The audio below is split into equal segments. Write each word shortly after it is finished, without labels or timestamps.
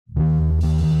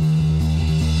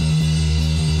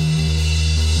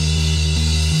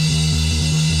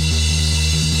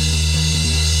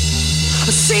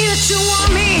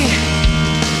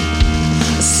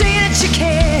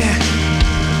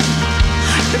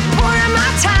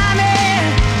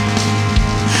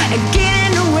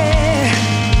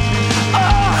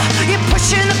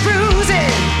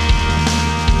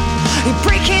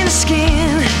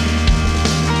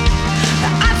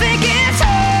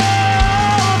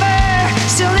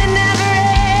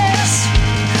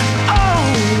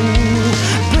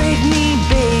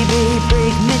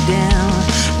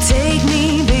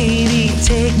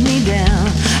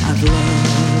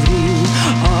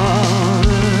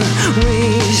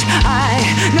ways. I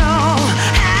know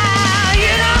how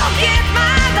you don't get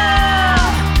my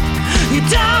love. You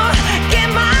don't get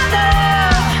my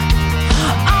love.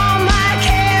 All my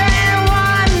care and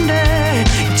wonder,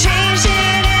 you changed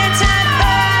it into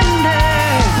thunder.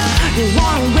 You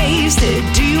wanna waste it?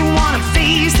 Do you wanna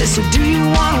face this, or do you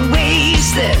wanna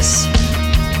waste this?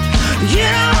 You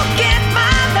don't get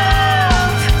my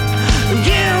love.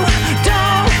 You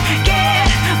don't get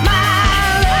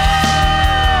my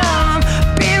love.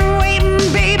 Been waiting,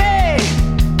 baby.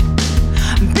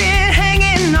 Been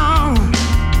hanging on.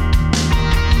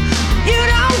 You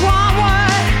don't want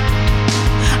what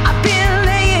I've been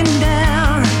laying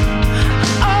down.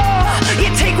 Oh, you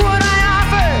take what I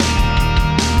offer,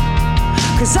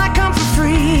 'cause I come for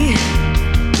free.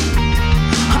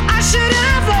 I should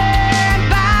have learned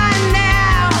by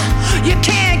now. You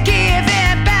can't give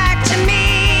it back to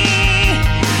me.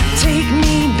 Take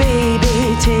me,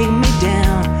 baby, take me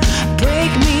down.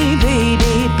 Break me,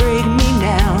 baby, break me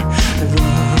now. I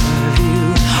love you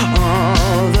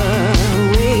all the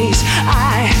ways.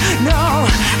 I know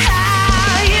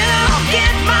how you don't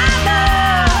get my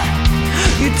love.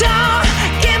 You don't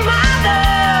get my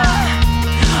love.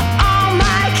 All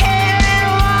my care and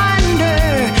wonder,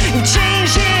 you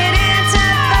change it into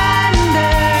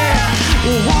thunder.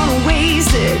 You wanna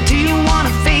waste it? Do you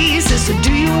wanna face this, or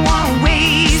do you wanna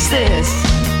waste this?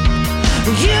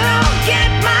 You don't get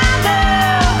my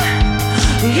love.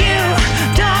 You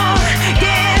don't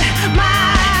get my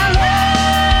love.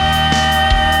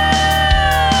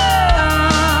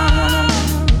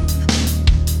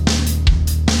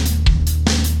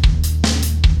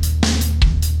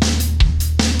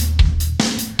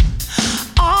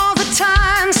 All the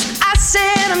times I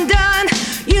said I'm done,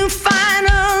 you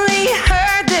finally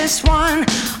heard this one.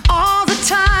 All the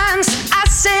times I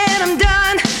said I'm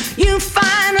done, you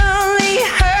finally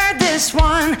heard this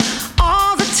one.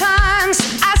 All the times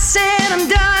I said I'm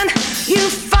done, you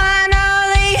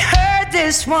finally heard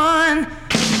this one.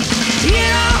 You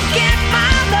don't get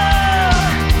my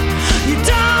love. You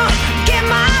don't get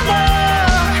my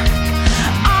love.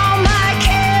 All my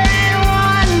care and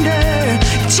wonder,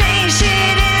 change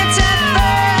it into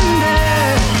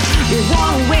thunder. You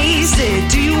wanna waste it?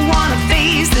 Do you wanna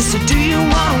face this, or do you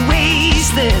wanna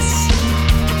waste this?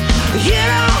 You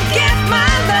don't get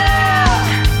my love.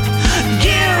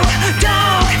 You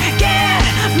don't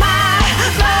get my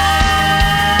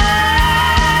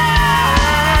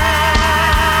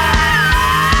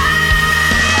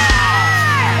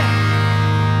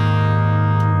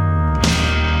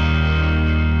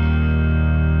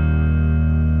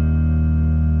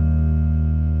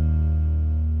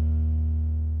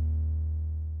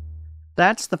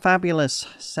That's the fabulous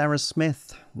Sarah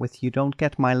Smith with You Don't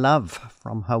Get My Love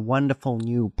from her wonderful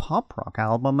new pop rock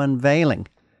album Unveiling.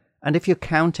 And if you're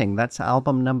counting, that's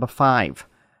album number 5.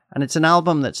 And it's an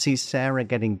album that sees Sarah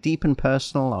getting deep and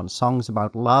personal on songs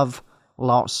about love,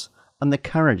 loss, and the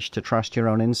courage to trust your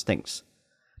own instincts.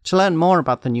 To learn more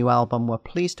about the new album, we're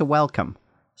pleased to welcome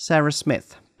Sarah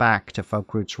Smith back to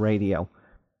Folk Roots Radio.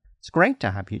 It's great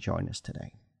to have you join us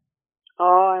today.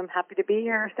 Oh, I'm happy to be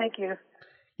here. Thank you.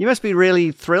 You must be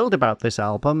really thrilled about this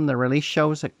album. The release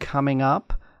shows are coming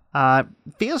up.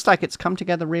 Feels like it's come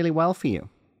together really well for you.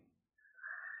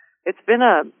 It's been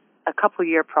a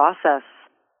couple-year process,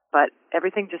 but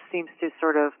everything just seems to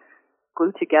sort of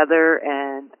glue together,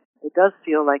 and it does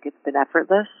feel like it's been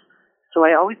effortless. So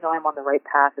I always know I'm on the right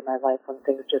path in my life when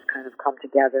things just kind of come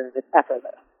together and it's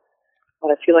effortless.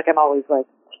 When I feel like I'm always like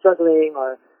struggling,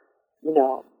 or, you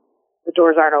know, the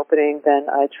doors aren't opening, then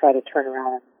I try to turn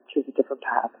around and choose a different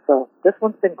path. So this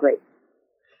one's been great.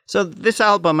 So this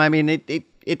album, I mean,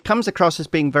 it comes across as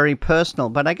being very personal,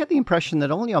 but I get the impression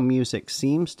that all your music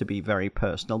seems to be very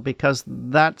personal, because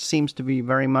that seems to be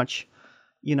very much,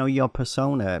 you know, your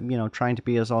persona, you know, trying to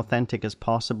be as authentic as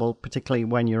possible, particularly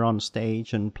when you're on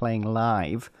stage and playing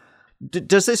live.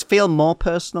 Does this feel more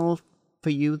personal for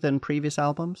you than previous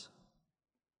albums?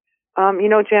 You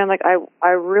know, Jan, like I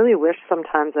really wish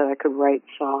sometimes that I could write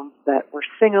songs that were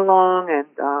sing-along and,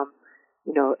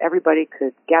 you know, everybody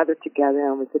could gather together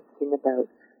and we could sing about,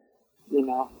 you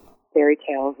know, fairy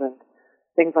tales and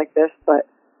things like this. But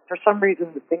for some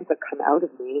reason, the things that come out of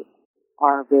me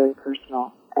are very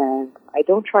personal. And I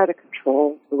don't try to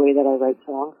control the way that I write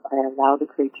songs. I allow the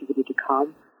creativity to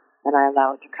come, and I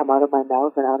allow it to come out of my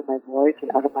mouth and out of my voice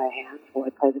and out of my hands while I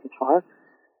play the guitar.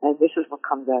 And this is what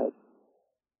comes out.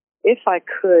 If I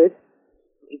could,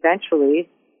 eventually,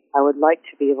 I would like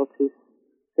to be able to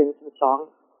sing some songs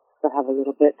that have a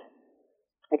little bit,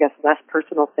 I guess, less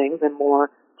personal things and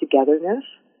more togetherness.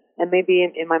 And maybe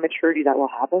in my maturity that will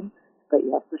happen. But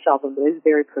yes, this album is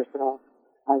very personal.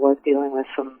 I was dealing with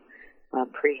some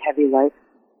pretty heavy life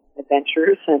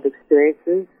adventures and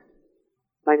experiences.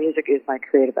 My music is my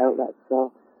creative outlet,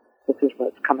 so this is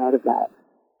what's come out of that.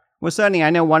 Well, certainly, I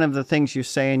know one of the things you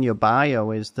say in your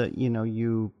bio is that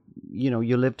you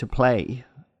live to play,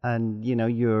 and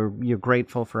you're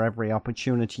grateful for every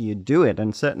opportunity you do it,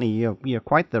 and certainly you're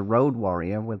quite the road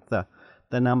warrior with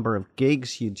the number of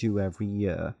gigs you do every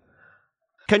year.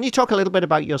 Can you talk a little bit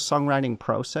about your songwriting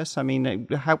process? I mean,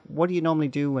 what do you normally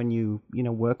do when you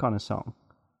work on a song?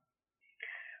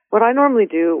 What I normally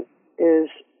do is,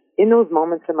 in those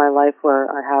moments in my life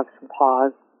where I have some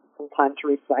pause, some time to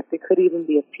reflect, it could even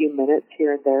be a few minutes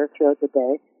here and there throughout the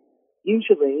day,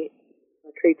 usually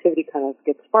my creativity kind of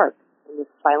gets sparked in the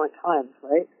silent times,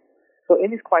 right? So in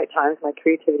these quiet times, my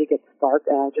creativity gets sparked,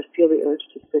 and I just feel the urge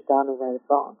to sit down and write a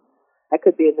song. I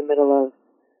could be in the middle of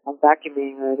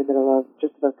vacuuming, or in the middle of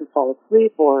just about to fall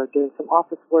asleep, or doing some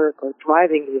office work, or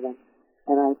driving even,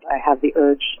 and I have the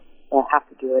urge that I have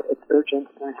to do it. It's urgent,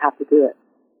 and I have to do it.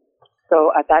 So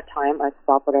at that time, I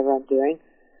stop whatever I'm doing,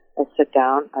 I sit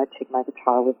down, I take my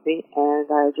guitar with me, and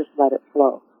I just let it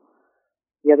flow.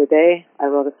 The other day, I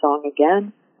wrote a song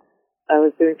again. I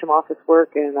was doing some office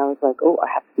work, and I was like, oh, I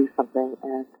have to do something.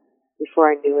 And before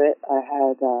I knew it, I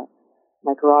had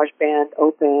my garage band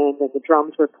opened, and the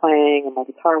drums were playing, and my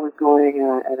guitar was going,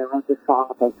 and I wrote this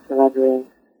song about surrendering.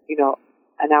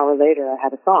 An hour later, I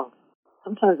had a song.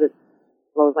 Sometimes it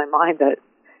blows my mind that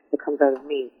it comes out of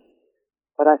me.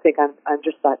 But I think I'm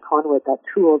just that conduit, that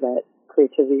tool that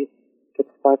creativity gets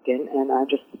sparked in, and I'm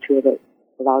just the tool that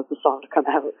allows the song to come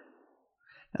out.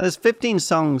 Now, there's 15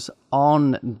 songs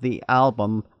on the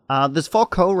album. There's 4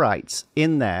 co-writes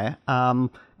in there.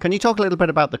 Can you talk a little bit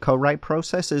about the co-write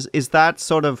process? Is that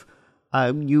sort of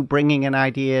you bringing an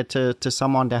idea to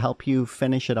someone to help you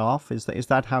finish it off? Is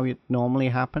that how it normally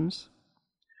happens?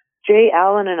 Jay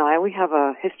Allen and I, we have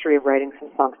a history of writing some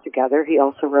songs together. He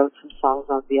also wrote some songs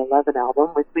on the 11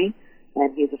 album with me,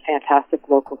 and he's a fantastic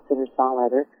local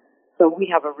singer-songwriter. So we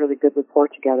have a really good rapport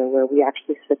together where we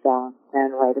actually sit down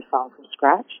and write a song from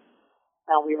scratch.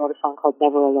 Now, we wrote a song called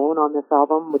Never Alone on this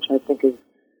album, which I think is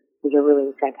a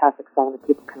really fantastic song that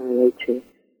people can relate to.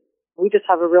 We just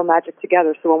have a real magic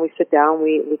together. So when we sit down,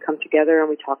 we come together and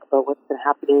we talk about what's been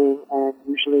happening, and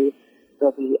usually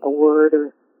there'll be a word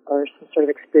or some sort of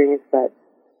experience that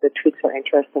tweaks our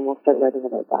interest, and we'll start writing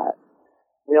about that.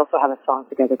 We also have a song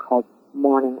together called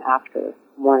Morning After.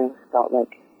 Morning spelled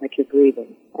like you're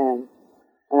breathing, and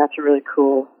that's a really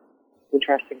cool,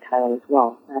 interesting title as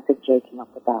well. And I think Jay came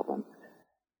up with that one.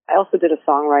 I also did a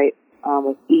songwrite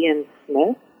with Ian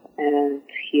Smith, and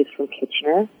he's from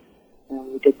Kitchener,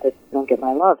 and we did the Don't Get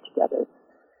My Love together.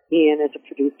 Ian is a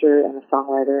producer and a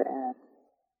songwriter, and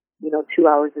 2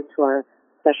 hours into our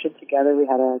session together, we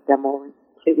had a demo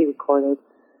completely recorded,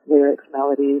 lyrics,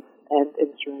 melodies, and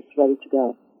instruments ready to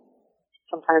go.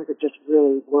 Sometimes it just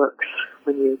really works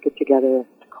when you get together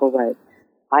to co-write.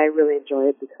 I really enjoy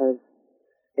it because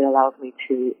it allows me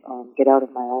to get out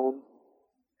of my own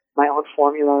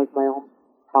formulas, my own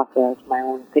process, my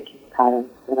own thinking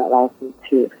patterns, and it allows me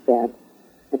to expand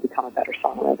and become a better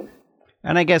songwriter.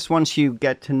 And I guess once you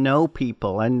get to know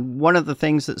people, and one of the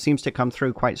things that seems to come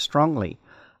through quite strongly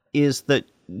is that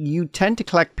you tend to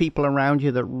collect people around you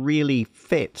that really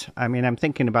fit. I mean, I'm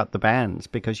thinking about the bands,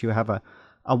 because you have a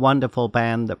wonderful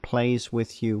band that plays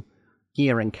with you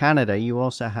here in Canada. You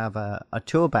also have a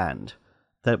tour band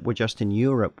that were just in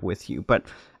Europe with you. But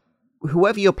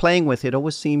whoever you're playing with, it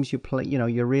always seems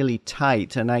you're really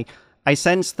tight. And I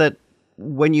sense that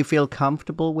when you feel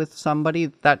comfortable with somebody,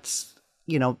 that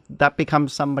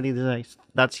becomes somebody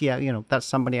that's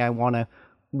somebody I want to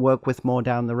work with more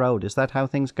down the road. Is that how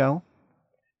things go?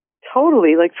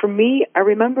 Totally. Like for me, I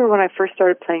remember when I first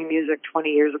started playing music 20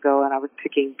 years ago, and I was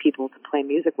picking people to play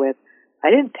music with, I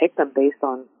didn't pick them based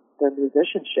on their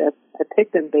musicianship. I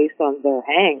picked them based on their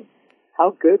hang.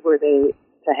 How good were they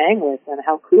to hang with, and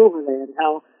how cool were they,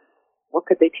 and what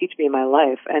could they teach me in my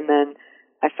life? And then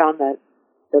I found that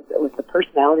with the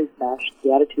personalities meshed,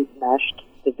 the attitudes meshed,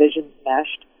 the visions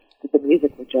meshed, that the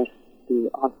music would just be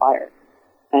on fire.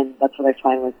 And that's what I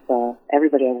find with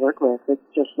everybody I work with. It's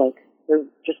just like, they're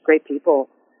just great people.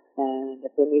 And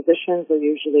if they're musicians, they're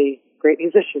usually great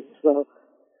musicians. So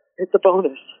it's a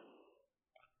bonus.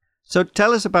 So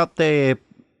tell us about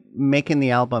making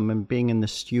the album and being in the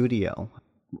studio.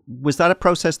 Was that a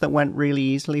process that went really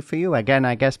easily for you? Again,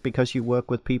 I guess because you work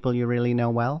with people you really know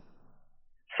well?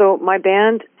 So my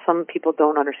band, some people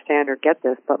don't understand or get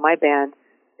this, but my band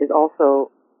is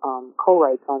also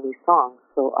co-writes on these songs.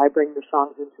 So I bring the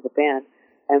songs into the band,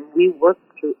 and we work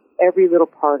through every little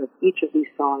part of each of these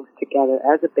songs together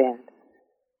as a band.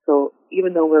 So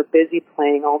even though we're busy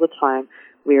playing all the time,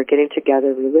 we are getting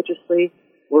together religiously,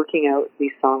 working out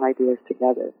these song ideas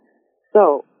together.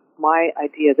 So my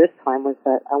idea this time was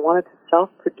that I wanted to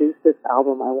self-produce this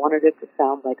album. I wanted it to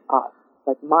sound like us,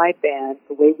 like my band,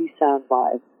 the way we sound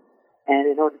live.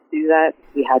 And in order to do that,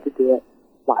 we had to do it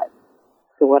live.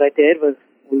 So what I did was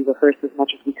we rehearsed as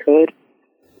much as we could,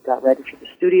 got ready for the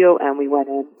studio, and we went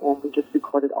in and we just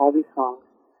recorded all these songs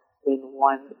in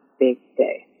one big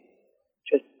day.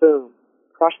 Just boom,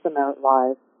 crushed them out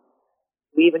live.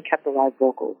 We even kept the live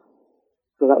vocals.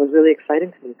 So that was really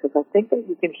exciting to me because I think that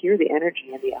you can hear the energy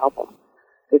in the album.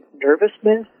 It's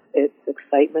nervousness, it's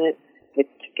excitement, it's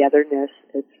togetherness,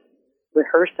 it's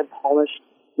rehearsed and polished,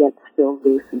 yet still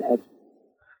loose and edgy.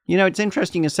 You know, it's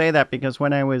interesting to say that because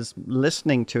when I was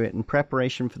listening to it in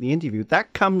preparation for the interview,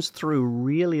 that comes through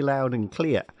really loud and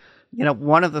clear. You know,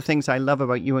 one of the things I love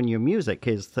about you and your music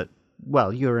is that,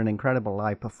 well, you're an incredible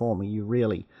live performer. You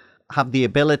really have the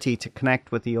ability to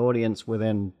connect with the audience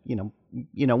within,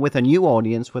 with a new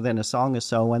audience within a song or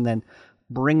so, and then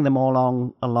bring them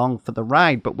all along for the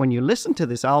ride. But when you listen to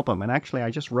this album, and actually I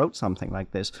just wrote something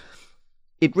like this,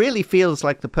 it really feels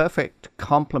like the perfect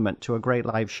complement to a great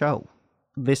live show.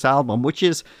 This album, which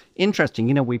is interesting.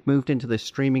 You know, we've moved into this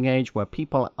streaming age where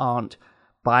people aren't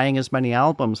buying as many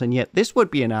albums, and yet this would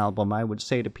be an album I would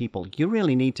say to people, you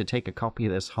really need to take a copy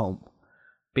of this home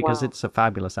because It's a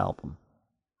fabulous album.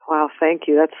 Wow, thank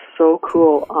you. That's so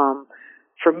cool.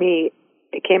 For me,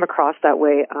 it came across that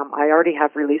way. I already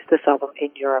have released this album in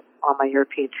Europe on my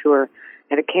European tour,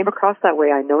 and it came across that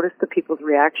way. I noticed the people's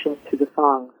reactions to the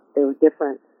songs. They were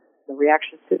different. The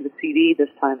reactions to the CD this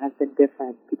time have been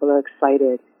different. People are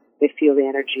excited. They feel the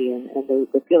energy, and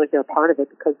they feel like they're a part of it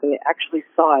because they actually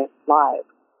saw it live.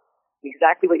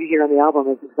 Exactly what you hear on the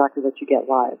album is exactly what you get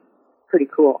live. Pretty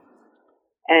cool.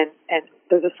 And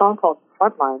there's a song called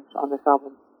Frontlines on this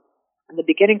album. In the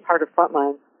beginning part of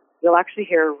Frontlines, you'll actually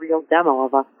hear a real demo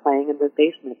of us playing in the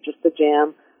basement, just the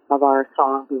jam of our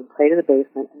song being played in the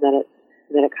basement, and then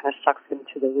it kind of sucks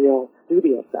into the real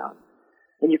studio sound.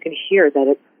 And you can hear that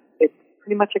it's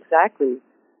pretty much exactly,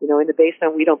 in the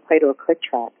basement we don't play to a click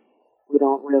track.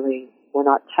 We're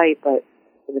not tight, but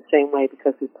in the same way,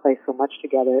 because we play so much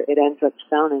together, it ends up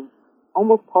sounding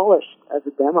almost polished as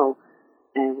a demo,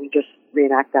 and we just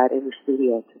reenact that in the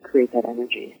studio to create that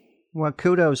energy. Well,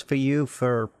 kudos for you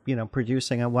for,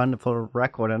 producing a wonderful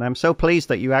record. And I'm so pleased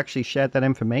that you actually shared that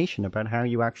information about how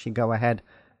you actually go ahead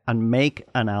and make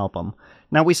an album.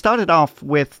 Now, we started off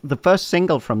with the first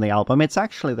single from the album. It's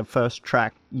actually the first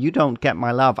track, You Don't Get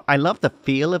My Love. I love the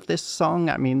feel of this song.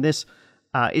 I mean, this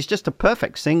is just a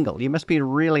perfect single. You must be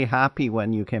really happy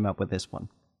when you came up with this one.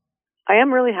 I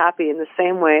am really happy. In the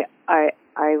same way, I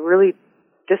really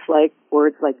dislike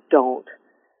words like don't.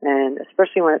 And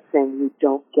especially when it's saying, you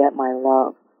don't get my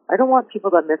love. I don't want people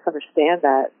to misunderstand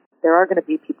that. There are going to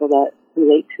be people that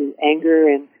relate to anger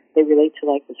and they relate to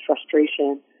like this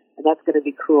frustration, and that's going to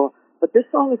be cool. But this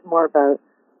song is more about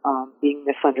being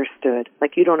misunderstood.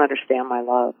 Like, you don't understand my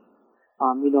love.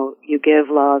 You give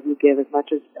love, you give as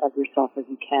much of yourself as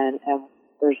you can, and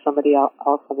there's somebody else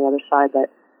on the other side that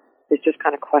is just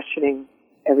kind of questioning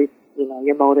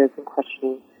your motives and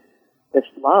questioning this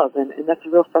love, and that's a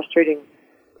real frustrating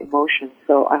emotion.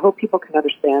 So I hope people can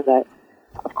understand that,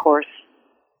 of course,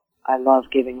 I love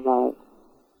giving love,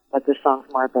 but this song's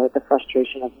more about the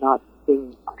frustration of not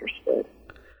being understood.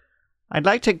 I'd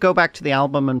like to go back to the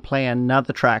album and play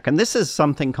another track, and this is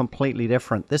something completely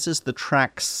different. This is the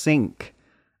track Sink,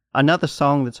 another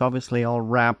song that's obviously all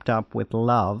wrapped up with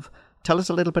love. Tell us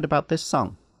a little bit about this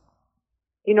song.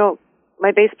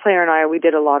 My bass player and I, we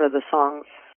did a lot of the songs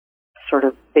sort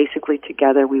of basically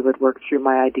together. We would work through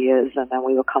my ideas, and then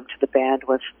we would come to the band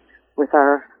with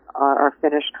our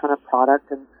finished kind of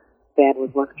product, and the band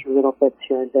would work through little bits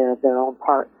here and there of their own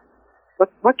parts.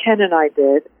 But what Ken and I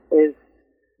did is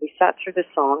we sat through the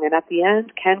song, and at the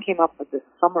end, Ken came up with this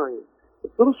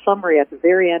little summary at the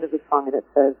very end of the song, and it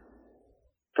says,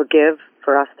 "Forgive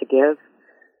for us to give."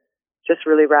 Just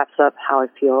really wraps up how I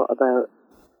feel about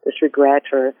this regret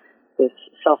or this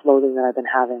self-loathing that I've been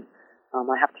having.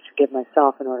 I have to forgive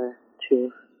myself in order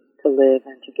to live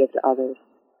and to give to others.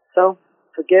 So,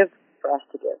 forgive for us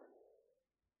to give.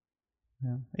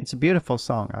 Yeah, it's a beautiful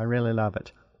song. I really love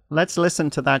it. Let's listen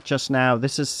to that just now.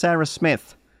 This is Sarah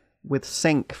Smith with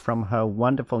Sink from her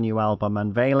wonderful new album,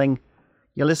 Unveiling.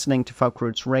 You're listening to Folk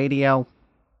Roots Radio,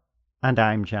 and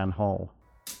I'm Jan Hall.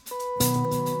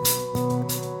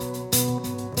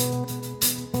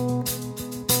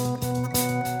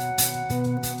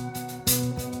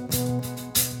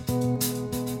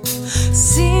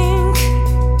 Sink,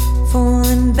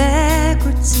 falling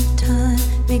backwards in time,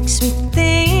 makes me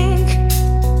think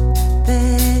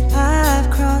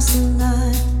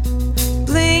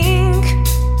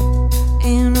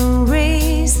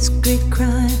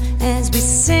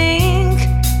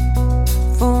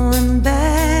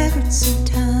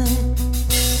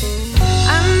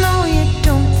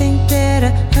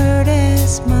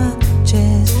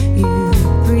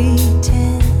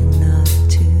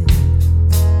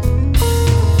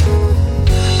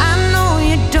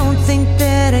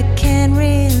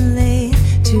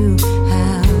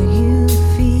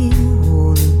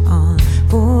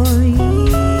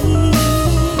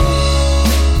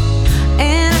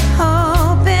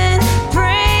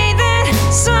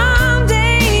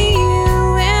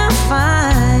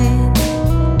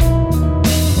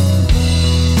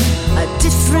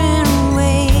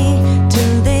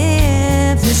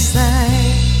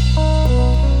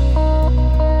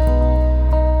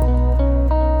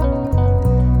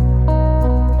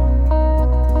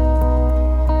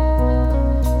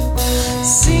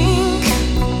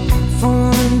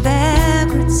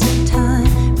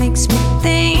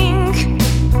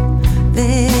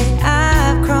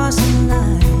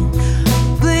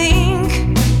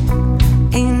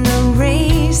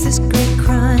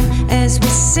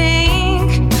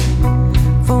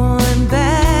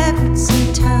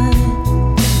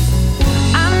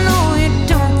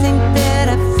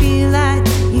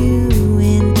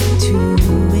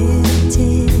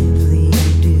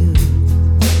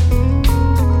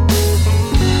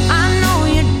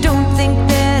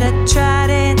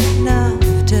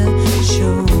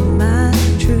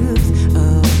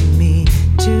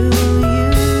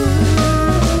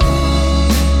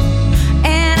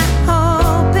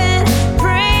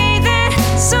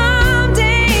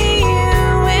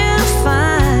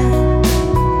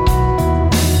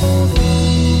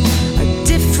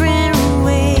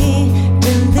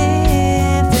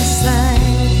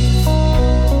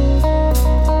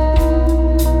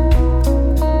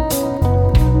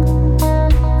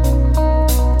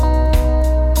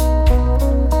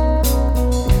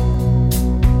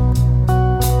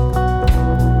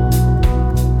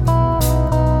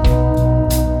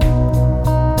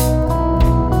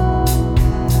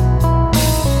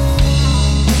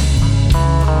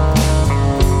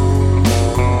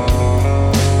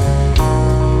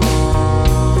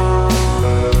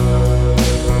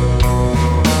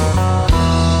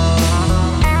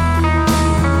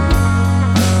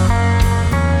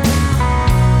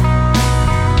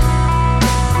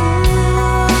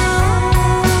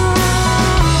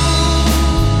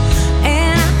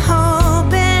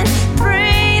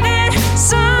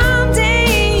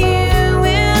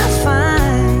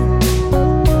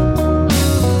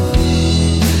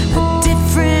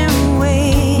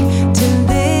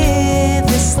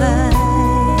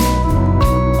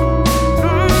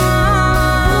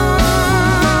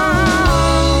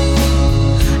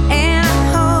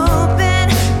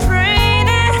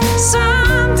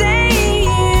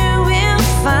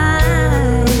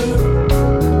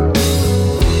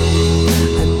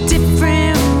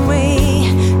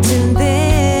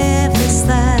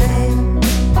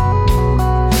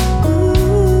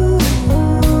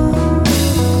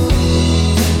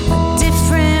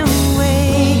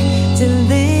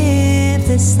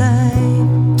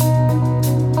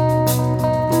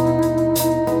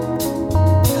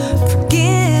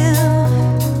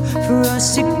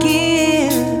us to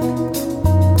give,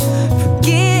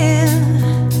 forgive,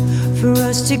 for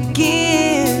us to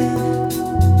give,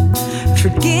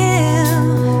 forgive,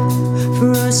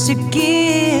 for us to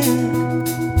give.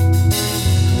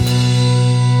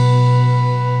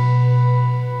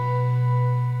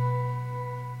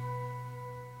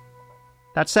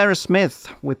 That's Sarah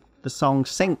Smith with the song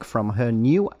Sink from her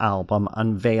new album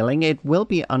Unveiling. It will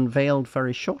be unveiled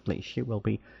very shortly. She will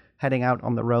be heading out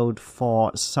on the road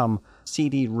for some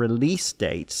CD release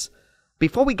dates.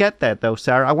 Before we get there though,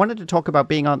 Sarah, I wanted to talk about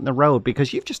being on the road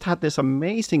because you've just had this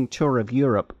amazing tour of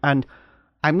Europe, and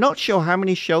I'm not sure how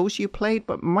many shows you played,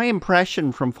 but my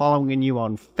impression from following you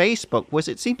on Facebook was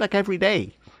it seemed like every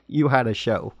day you had a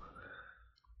show.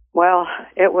 Well,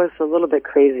 it was a little bit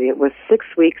crazy. It was 6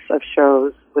 weeks of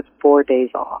shows with 4 days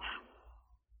off.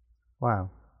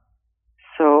 Wow.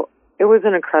 So it was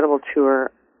an incredible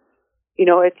tour. You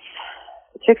know, it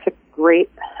takes a great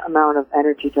amount of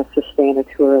energy to sustain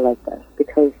a tour like this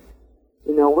because,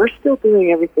 you know, we're still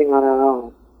doing everything on our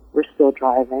own. We're still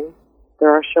driving. There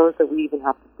are shows that we even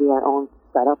have to do our own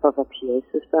setup of a PA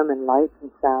system and lights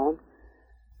and sound.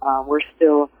 We're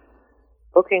still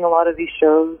booking a lot of these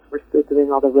shows. We're still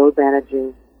doing all the road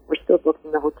managing. We're still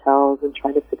booking the hotels and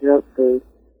trying to figure out food.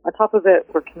 On top of it,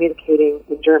 we're communicating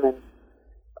in German.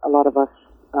 A lot of us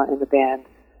in the band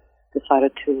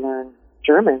decided to learn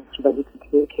German so that we could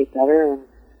communicate better. And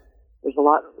there's a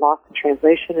lot lost in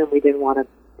translation, and we didn't want to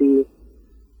be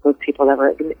those people that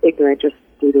were ignorant just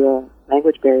due to a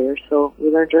language barrier. So we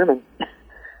learned German.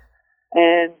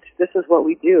 And this is what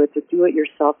we do. It's a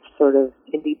do-it-yourself sort of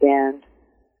indie band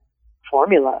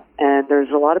formula, and there's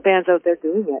a lot of bands out there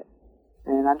doing it,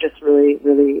 and I'm just really,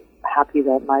 really happy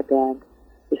that my band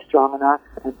is strong enough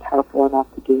and powerful enough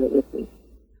to do it with me.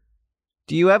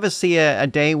 Do you ever see a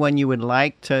day when you would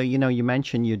like to, you know, you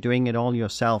mentioned you're doing it all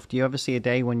yourself. Do you ever see a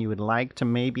day when you would like to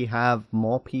maybe have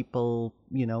more people,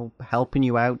 you know, helping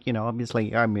you out? You know,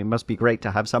 obviously, I mean, it must be great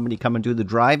to have somebody come and do the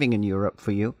driving in Europe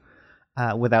for you.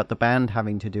 Without the band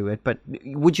having to do it. But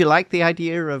would you like the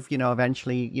idea of, you know,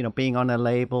 eventually, you know, being on a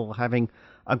label, having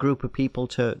a group of people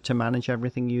to manage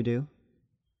everything you do?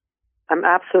 I'm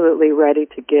absolutely ready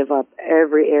to give up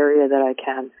every area that I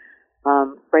can.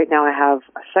 Right now I have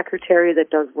a secretary that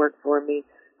does work for me.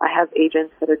 I have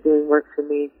agents that are doing work for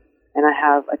me. And I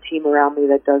have a team around me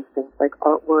that does things like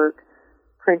artwork,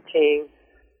 printing.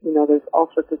 You know, there's all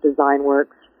sorts of design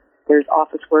works. There's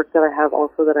office work that I have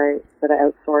also that I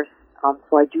outsource.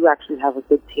 So I do actually have a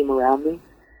big team around me,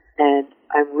 and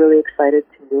I'm really excited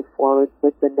to move forward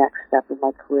with the next step in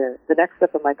my career. The next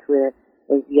step in my career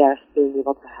is, yes, being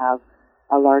able to have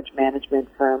a large management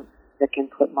firm that can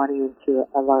put money into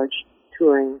a large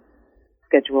touring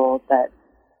schedule that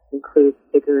includes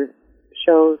bigger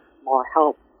shows, more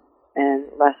help, and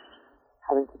less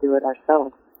having to do it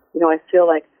ourselves. You know, I feel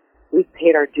like we've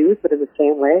paid our dues, but in the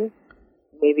same way,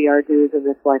 maybe our dues in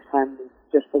this lifetime is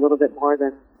just a little bit more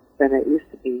than it used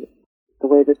to be. The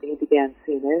way that the indie band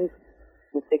scene is,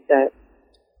 I think that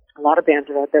a lot of bands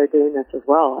are out there doing this as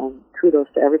well, and kudos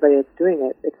to everybody that's doing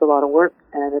it. It's a lot of work,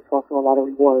 and it's also a lot of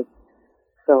reward.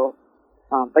 So,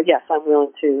 but yes, I'm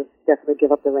willing to definitely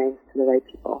give up the reins to the right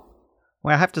people.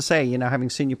 Well, I have to say, you know,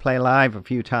 having seen you play live a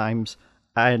few times,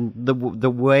 and the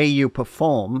way you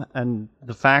perform, and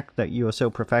the fact that you are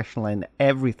so professional in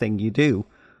everything you do,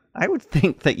 I would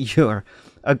think that you're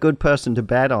a good person to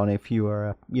bet on if you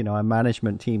are, a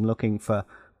management team looking for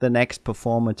the next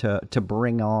performer to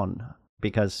bring on,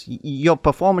 because your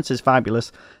performance is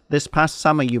fabulous. This past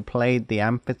summer, you played the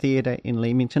amphitheater in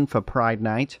Leamington for Pride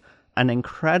Night, an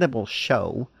incredible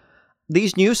show.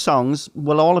 These new songs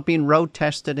will all have been road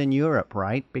tested in Europe,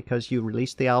 right? Because you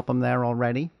released the album there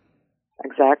already.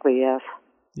 Exactly, yes.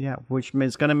 Yeah, which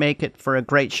is going to make it for a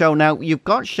great show. Now, you've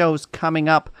got shows coming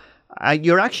up.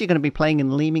 You're actually going to be playing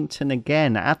in Leamington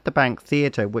again at the Bank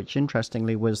Theatre, which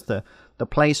interestingly was the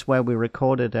place where we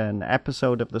recorded an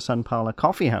episode of the Sun Parlour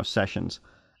Coffee House sessions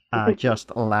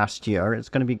just last year. It's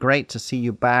going to be great to see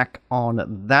you back on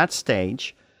that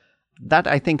stage. That,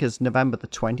 I think, is November the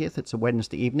 20th. It's a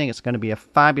Wednesday evening. It's going to be a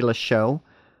fabulous show.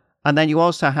 And then you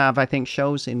also have, I think,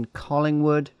 shows in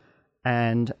Collingwood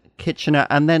and Kitchener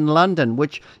and then London,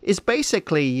 which is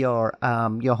basically your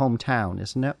hometown,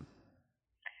 isn't it?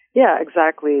 Yeah,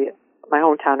 exactly. My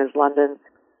hometown is London.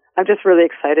 I'm just really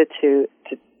excited to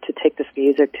take this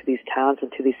music to these towns and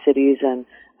to these cities, and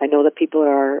I know that people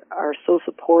are so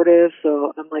supportive,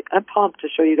 so I'm pumped to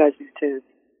show you guys these tunes.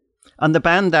 And the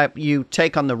band that you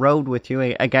take on the road with you,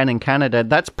 again in Canada,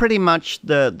 that's pretty much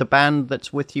the band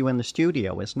that's with you in the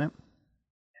studio, isn't it?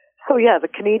 So yeah, the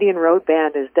Canadian Road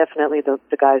Band is definitely the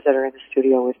guys that are in the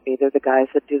studio with me. They're the guys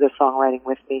that do the songwriting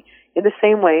with me. In the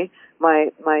same way,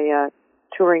 my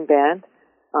touring band,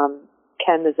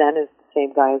 Ken Nazen is the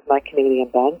same guy as my Canadian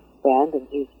band, and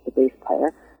he's the bass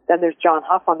player. Then there's John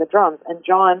Huff on the drums, and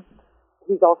John,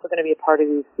 he's also going to be a part of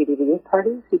these CD release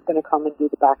parties. He's going to come and do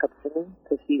the backup singing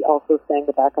because he also sang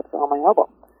the backups on my album.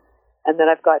 And then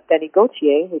I've got Denny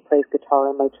Gauthier, who plays guitar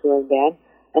in my touring band,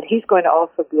 and he's going to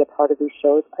also be a part of these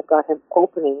shows. I've got him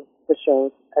opening the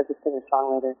shows as a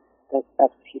singer-songwriter. That's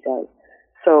what he does.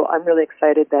 So I'm really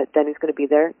excited that Denny's going to be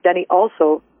there. Denny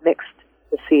also mixed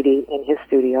the CD in his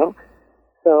studio.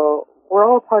 So we're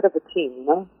all part of a team, you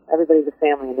know? Everybody's a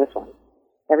family in this one.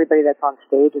 Everybody that's on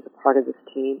stage is a part of this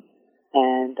team.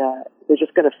 And you're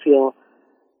just going to feel,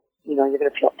 you know, you're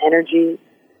going to feel energy.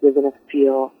 You're going to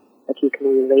feel like you can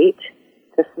relate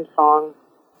to some songs.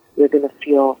 You're going to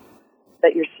feel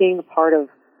that you're seeing a part of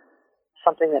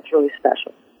something that's really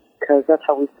special, because that's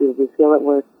how we feel. We feel that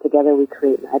we're together, we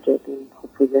create magic, and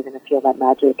hopefully you're going to feel that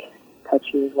magic touch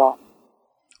you as well.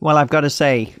 Well, I've got to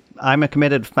say, I'm a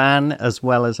committed fan as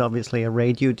well as obviously a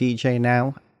radio DJ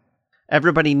now.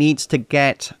 Everybody needs to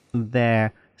get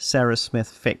their Sarah Smith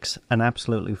fix, an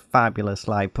absolutely fabulous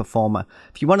live performer.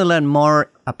 If you want to learn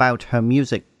more about her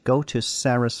music, go to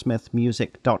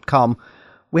sarahsmithmusic.com.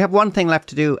 We have one thing left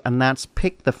to do, and that's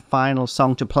pick the final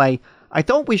song to play. I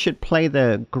thought we should play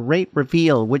The Great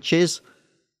Reveal, which is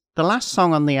the last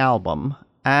song on the album,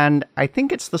 and I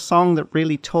think it's the song that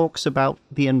really talks about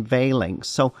the unveiling.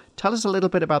 So tell us a little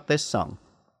bit about this song.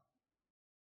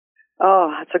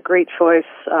 Oh, it's a great choice.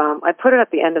 I put it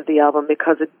at the end of the album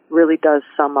because it really does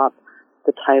sum up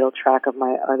the title track of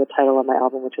the title of my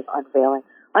album, which is Unveiling.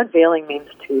 Unveiling means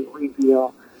to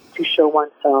reveal, to show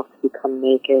oneself, to become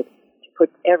naked, put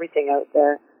everything out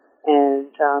there, and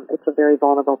it's a very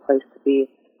vulnerable place to be.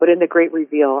 But in The Great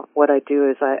Reveal, what I do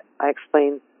is I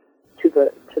explain to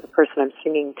the person I'm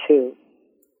singing to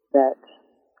that,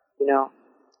 you know,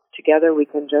 together we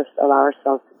can just allow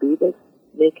ourselves to be this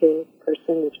naked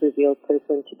person, this revealed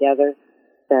person together,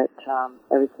 that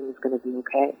everything is going to be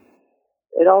okay.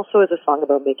 It also is a song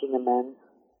about making amends.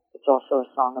 It's also a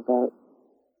song about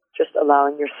just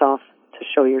allowing yourself to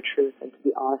show your truth and to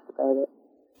be honest about it.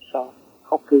 So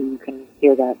hopefully you can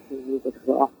hear that in the music as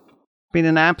well. Been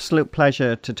an absolute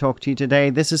pleasure to talk to you today.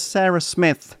 This is Sarah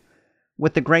Smith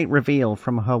with The Great Reveal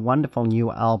from her wonderful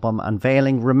new album,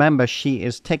 Unveiling. Remember, she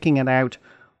is taking it out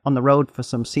on the road for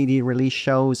some CD release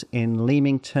shows in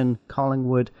Leamington,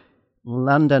 Collingwood,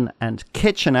 London and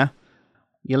Kitchener.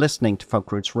 You're listening to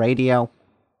Folk Roots Radio,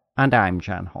 and I'm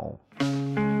Jan Hall.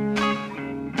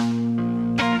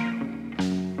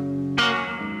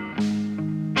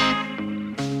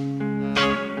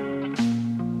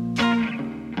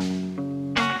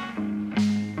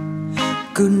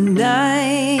 Good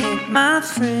night, my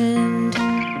friend.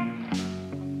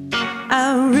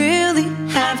 I really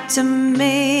have to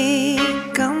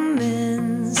make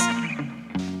amends.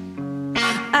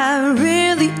 I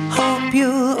really hope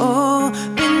you'll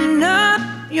open up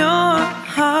your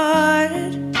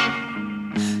heart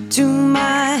to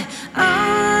my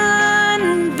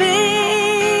unveiling.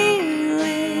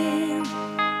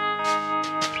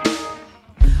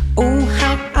 Oh,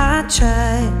 how I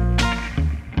tried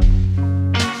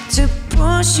to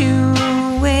push you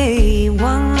away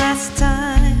one last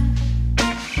time.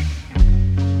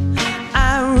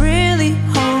 I really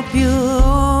hope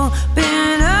you'll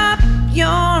open up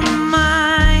your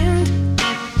mind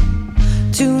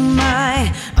to my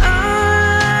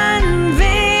unveiling.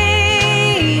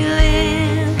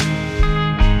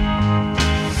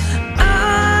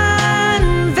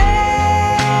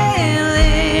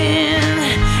 Unveiling,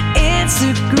 it's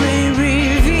a great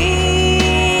reveal.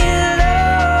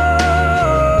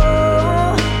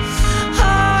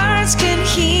 Hearts can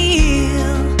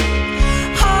heal,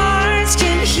 hearts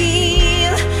can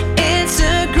heal. It's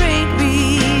a great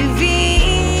reveal.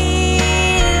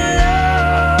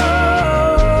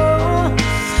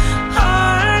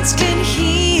 Hearts can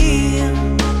heal.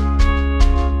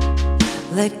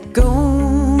 Let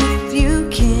go if you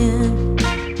can.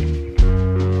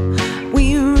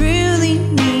 We really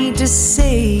need to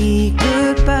say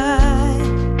goodbye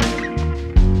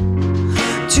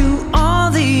to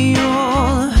all the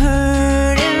old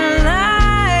hurt and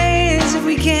lies, if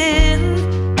we can.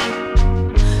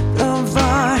 Of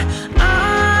our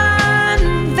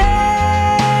unveiling.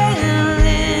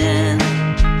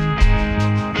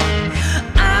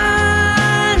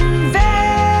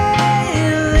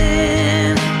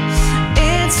 Unveiling,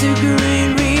 it's a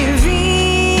great reveal.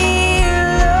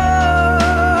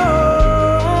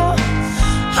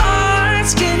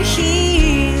 Hearts can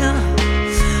heal,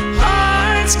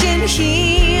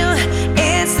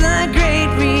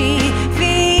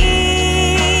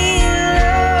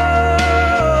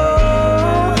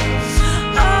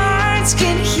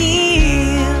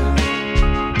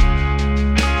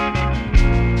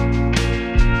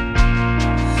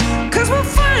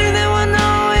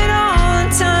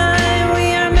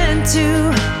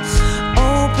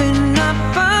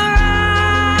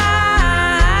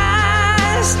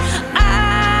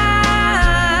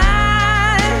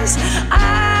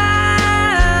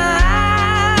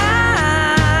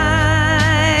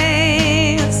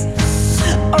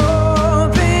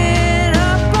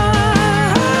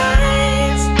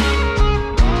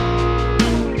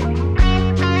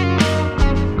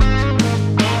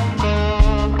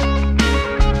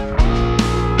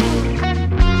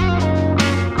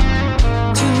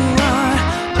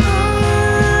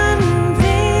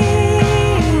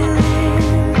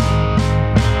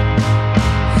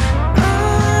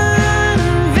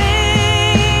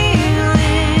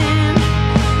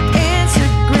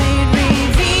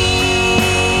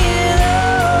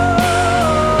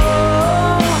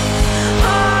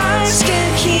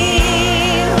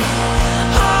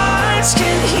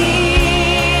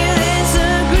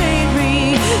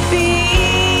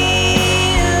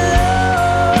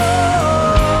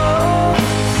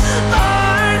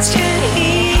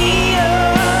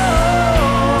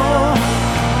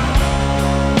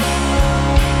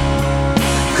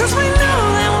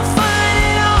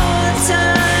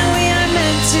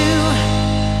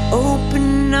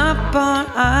 open up our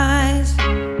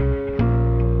eyes.